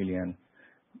 2.5 million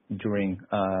during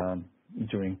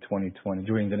 2020,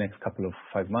 during the next couple of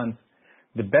 5 months.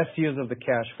 The best use of the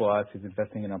cash for us is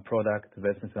investing in our product,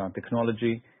 investing in our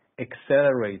technology,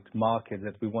 accelerate markets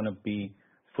that we want to be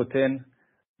foot in,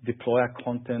 deploy our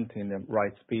content in the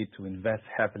right speed to invest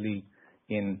heavily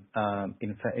in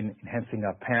enhancing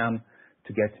our PAM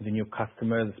to get to the new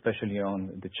customers, especially on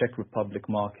the Czech Republic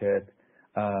market,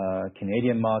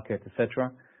 Canadian market,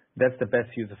 etc. That's the best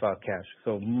use of our cash.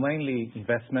 So mainly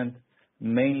investment,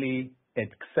 mainly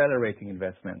accelerating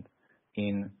investment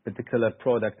in particular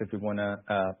product that we want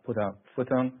to put our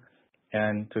foot on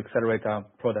and to accelerate our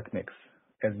product mix.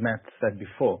 As Matt said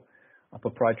before, our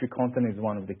proprietary content is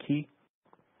one of the key.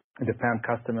 The PAM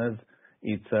customers,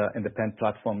 and the PAM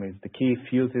platform is the key.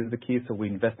 Fuse is the key, so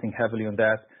we're investing heavily on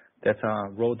that. That's our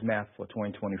roadmap for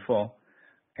 2024,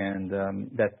 and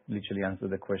that literally answers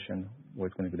the question,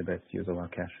 what's going to be the best use of our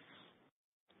cash.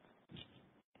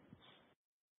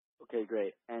 Okay,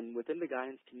 great. And within the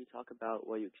guidance, can you talk about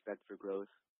what you expect for growth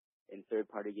in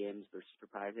third-party games versus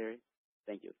proprietary?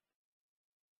 Thank you.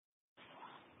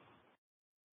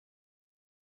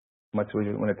 Matt, do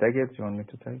you want to take it? Do you want me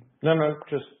to take it? No,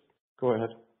 just go ahead.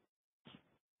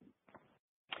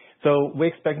 So we're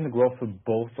expecting the growth for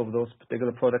both of those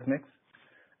particular product mix.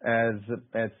 As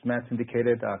Matt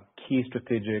indicated, our key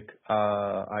strategic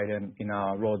item in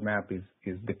our roadmap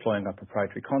is deploying our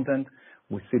proprietary content.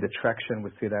 We see the traction. We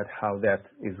see how that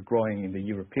is growing in the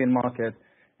European market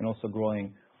and also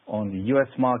growing on the U.S.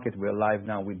 market. We're live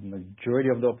now with the majority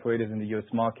of the operators in the U.S.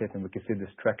 market, and we can see this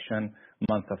traction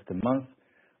month after month.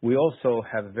 We also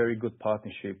have a very good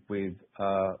partnership with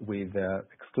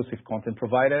exclusive content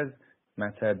providers.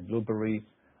 Matt said Blueberry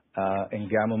and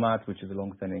Gamomat, which is a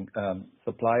long-standing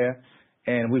supplier.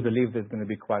 And we believe there's going to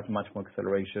be quite much more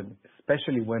acceleration,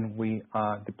 especially when we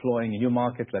are deploying a new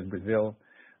market like Brazil,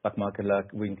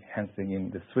 we're enhancing in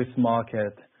the Swiss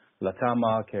market, Latam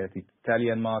market,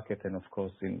 Italian market, and of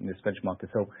course in the Spanish market.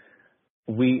 So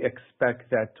we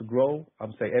expect that to grow. I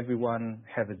would say everyone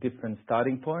has a different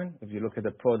starting point. If you look at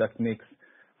the product mix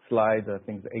slide, I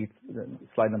think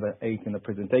slide number 8 in the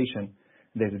presentation,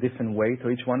 there's a different way to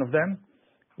each one of them.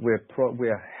 We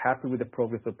are happy with the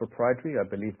progress of proprietary. I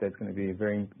believe that's going to be a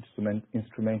very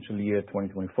instrumental year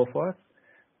 2024 for us.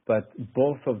 But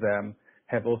both of them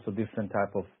have also different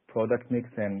type of product mix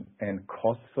and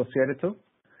costs associated to.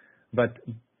 But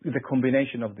the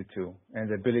combination of the two and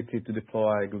the ability to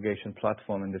deploy aggregation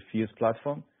platform and the Fuse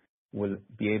platform will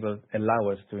allow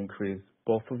us to increase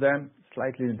both of them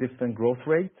slightly in a different growth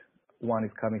rate. One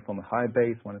is coming from a high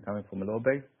base, one is coming from a low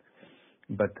base.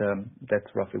 But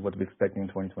that's roughly what we're expecting in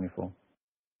 2024.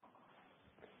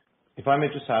 If I may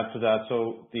just add to that,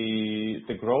 so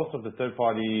the growth of the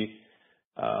third-party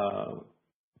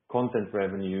content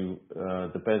revenue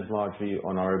depends largely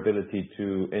on our ability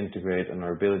to integrate and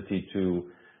our ability to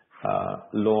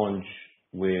launch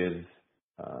with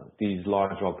these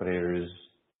large operators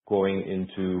going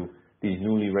into these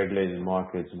newly regulated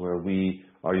markets where we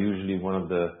are usually one of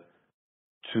the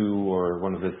 2 or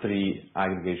one of the 3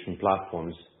 aggregation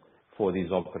platforms for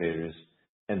these operators.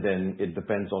 And then it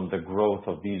depends on the growth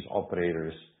of these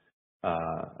operators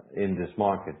in this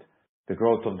market. The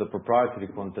growth of the proprietary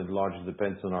content largely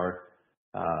depends on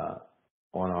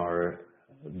our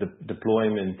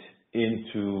deployment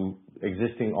into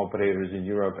existing operators in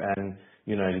Europe and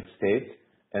United States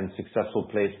and successful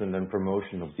placement and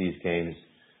promotion of these games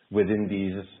within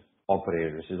these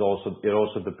operators. It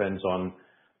also depends on,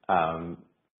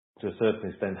 to a certain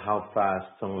extent, how fast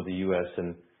some of the U.S.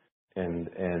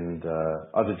 and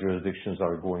other jurisdictions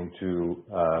are going to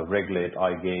regulate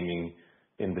iGaming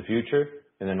in the future.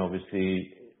 And then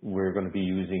obviously we're going to be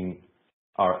using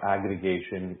our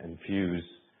aggregation and Fuse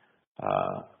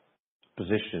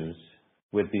positions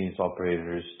with these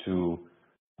operators to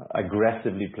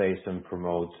aggressively place and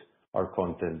promote our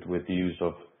content with the use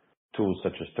of tools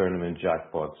such as tournament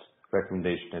jackpots,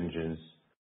 recommendation engines,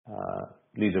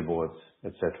 leaderboards,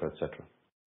 etc., etc.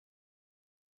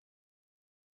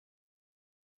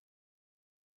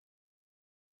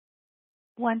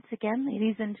 Once again,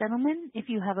 ladies and gentlemen, if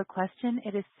you have a question,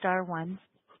 it is star 1.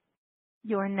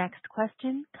 Your next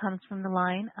question comes from the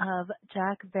line of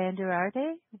Jack Vander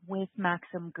Aarde with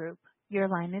Maxim Group. Your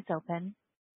line is open.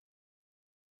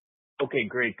 Okay,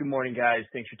 great. Good morning, guys.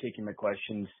 Thanks for taking my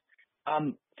questions.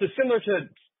 So similar to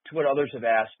what others have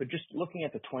asked, but just looking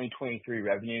at the 2023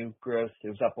 revenue growth, it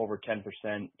was up over 10%,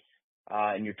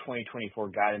 and your 2024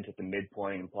 guidance at the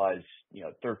midpoint implies,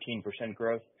 13%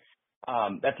 growth.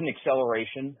 That's an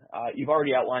acceleration. You've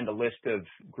already outlined a list of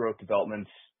growth developments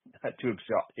to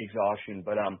exhaustion,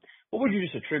 but what would you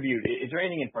just attribute? Is there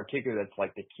anything in particular that's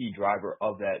like the key driver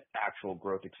of that actual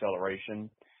growth acceleration,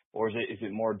 or is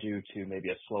it more due to maybe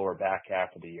a slower back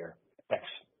half of the year? Thanks.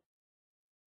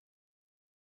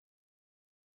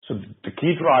 So the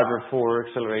key driver for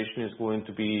acceleration is going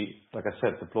to be, like I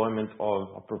said, deployment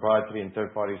of proprietary and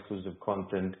third-party exclusive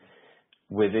content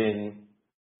within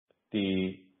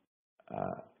the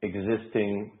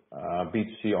existing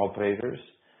B2C operators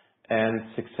and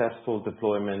successful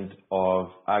deployment of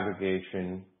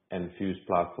aggregation and Fuse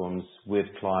platforms with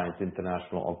clients,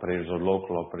 international operators or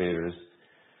local operators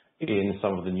in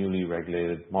some of the newly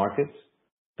regulated markets.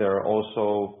 There are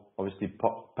also obviously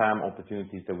PAM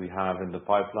opportunities that we have in the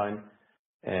pipeline,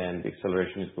 and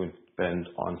acceleration is going to depend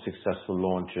on successful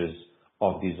launches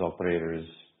of these operators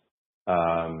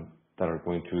that are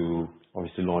going to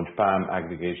obviously launch PAM,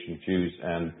 aggregation, Fuse,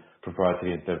 and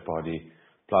proprietary and third-party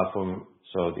platform.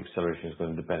 So the acceleration is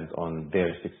going to depend on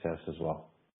their success as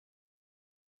well.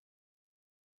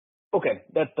 Okay,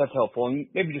 that's helpful. And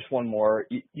maybe just one more.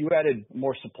 You added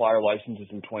more supplier licenses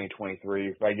in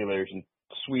 2023, regulators in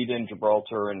Sweden,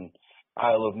 Gibraltar, and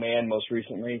Isle of Man most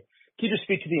recently. Can you just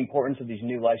speak to the importance of these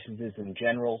new licenses in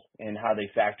general and how they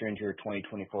factor into your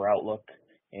 2024 outlook?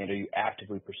 And are you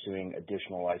actively pursuing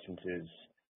additional licenses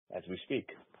as we speak?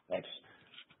 Thanks.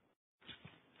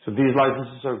 So these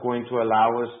licenses are going to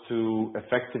allow us to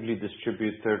effectively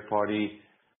distribute third-party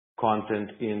content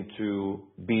into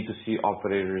B2C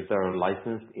operators that are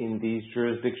licensed in these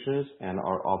jurisdictions and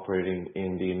are operating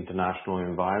in the international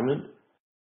environment.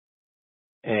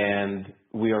 And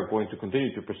we are going to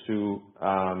continue to pursue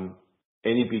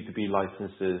any B2B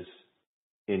licenses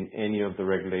in any of the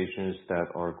regulations that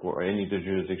are, or any of the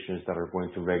jurisdictions that are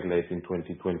going to regulate in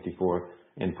 2024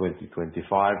 and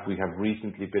 2025. We have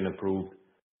recently been approved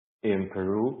in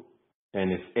Peru,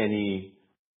 and if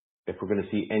we're going to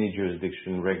see any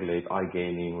jurisdiction regulate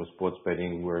iGaming or sports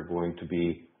betting, we're going to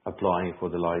be applying for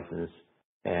the license.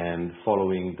 And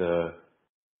following the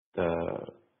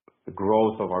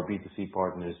growth of our B2C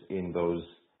partners in those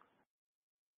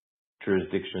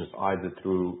jurisdictions, either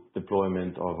through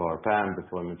deployment of our PAM,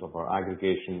 deployment of our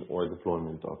aggregation, or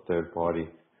deployment of third-party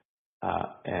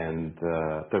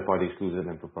third-party exclusive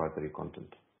and proprietary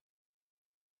content.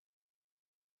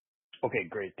 Okay,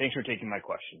 great. Thanks for taking my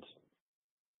questions.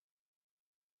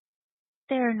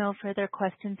 There are no further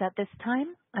questions at this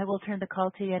time. I will turn the call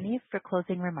to Yaniv for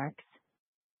closing remarks.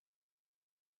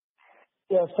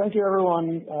 Yes, thank you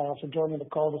everyone for joining the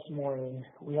call this morning.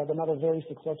 We had another very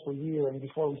successful year, and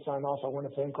before we sign off, I want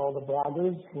to thank all the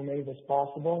Braggers who made this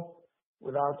possible.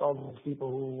 Without all those people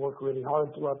who worked really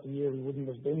hard throughout the year, we wouldn't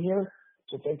have been here.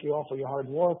 So thank you all for your hard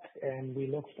work, and we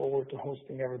look forward to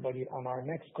hosting everybody on our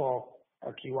next call,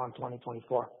 our Q1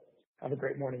 2024. Have a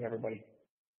great morning, everybody.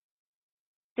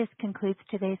 This concludes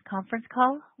today's conference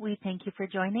call. We thank you for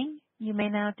joining. You may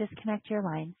now disconnect your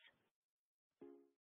lines.